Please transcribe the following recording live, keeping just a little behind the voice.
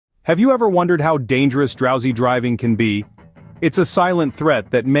Have you ever wondered how dangerous drowsy driving can be? It's a silent threat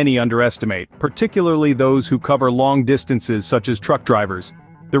that many underestimate, particularly those who cover long distances such as truck drivers.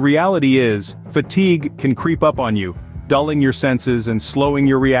 The reality is, fatigue can creep up on you, dulling your senses and slowing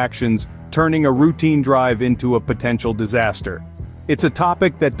your reactions, turning a routine drive into a potential disaster. It's a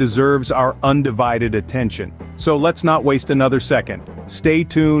topic that deserves our undivided attention, so let's not waste another second. Stay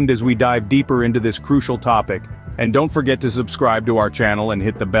tuned as we dive deeper into this crucial topic, and don't forget to subscribe to our channel and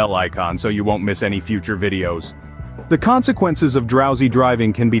hit the bell icon so you won't miss any future videos. The consequences of drowsy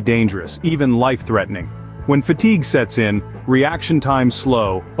driving can be dangerous, even life-threatening. When fatigue sets in, reaction times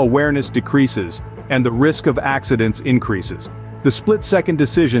slow, awareness decreases, and the risk of accidents increases. The split-second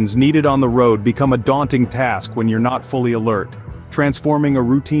decisions needed on the road become a daunting task when you're not fully alert, transforming a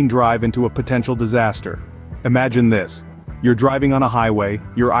routine drive into a potential disaster. Imagine this. You're driving on a highway,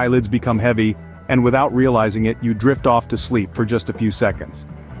 your eyelids become heavy, and without realizing it, you drift off to sleep for just a few seconds.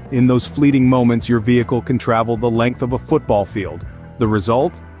 In those fleeting moments, your vehicle can travel the length of a football field. The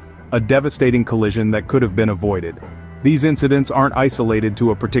result? A devastating collision that could have been avoided. These incidents aren't isolated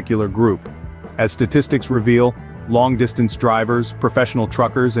to a particular group. As statistics reveal, long-distance drivers, professional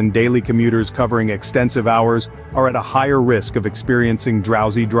truckers, and daily commuters covering extensive hours are at a higher risk of experiencing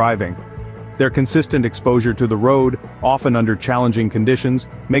drowsy driving. Their consistent exposure to the road, often under challenging conditions,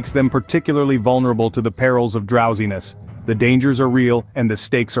 makes them particularly vulnerable to the perils of drowsiness. The dangers are real and the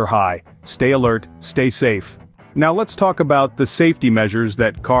stakes are high. Stay alert, stay safe. Now let's talk about the safety measures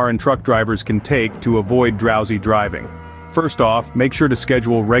that car and truck drivers can take to avoid drowsy driving. First off, make sure to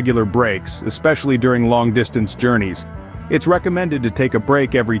schedule regular breaks, especially during long-distance journeys. It's recommended to take a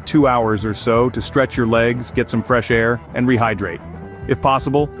break every 2 hours or so to stretch your legs, get some fresh air, and rehydrate. If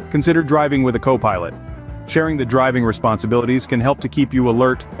possible, consider driving with a co-pilot. Sharing the driving responsibilities can help to keep you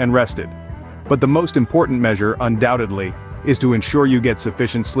alert and rested. But the most important measure, undoubtedly, is to ensure you get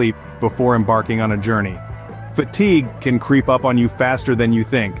sufficient sleep before embarking on a journey. Fatigue can creep up on you faster than you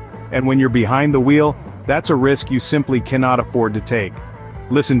think, and when you're behind the wheel, that's a risk you simply cannot afford to take.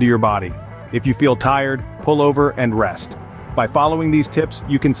 Listen to your body. If you feel tired, pull over and rest. By following these tips,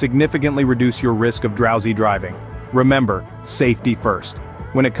 you can significantly reduce your risk of drowsy driving. Remember, safety first.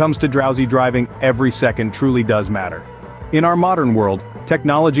 When it comes to drowsy driving, every second truly does matter. In our modern world,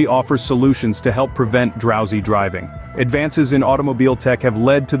 technology offers solutions to help prevent drowsy driving. Advances in automobile tech have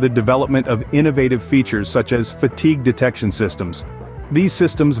led to the development of innovative features such as fatigue detection systems. These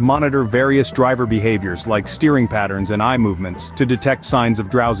systems monitor various driver behaviors like steering patterns and eye movements to detect signs of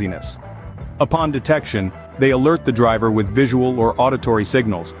drowsiness. Upon detection, they alert the driver with visual or auditory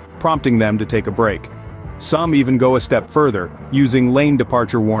signals, prompting them to take a break. Some even go a step further, using lane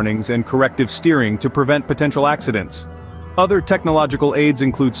departure warnings and corrective steering to prevent potential accidents. Other technological aids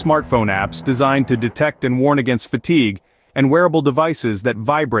include smartphone apps designed to detect and warn against fatigue, and wearable devices that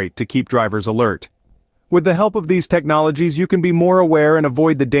vibrate to keep drivers alert. With the help of these technologies, you can be more aware and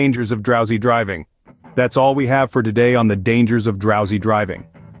avoid the dangers of drowsy driving. That's all we have for today on the dangers of drowsy driving.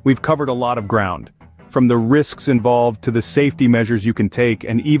 We've covered a lot of ground. From the risks involved to the safety measures you can take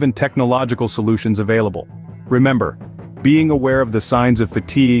and even technological solutions available. Remember, being aware of the signs of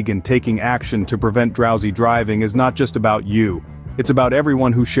fatigue and taking action to prevent drowsy driving is not just about you, it's about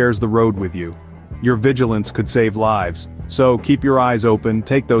everyone who shares the road with you. Your vigilance could save lives, so keep your eyes open,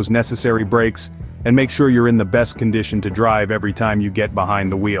 take those necessary breaks, and make sure you're in the best condition to drive every time you get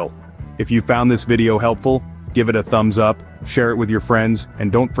behind the wheel. If you found this video helpful, give it a thumbs up, share it with your friends,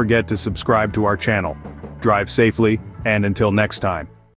 and don't forget to subscribe to our channel. Drive safely, and until next time.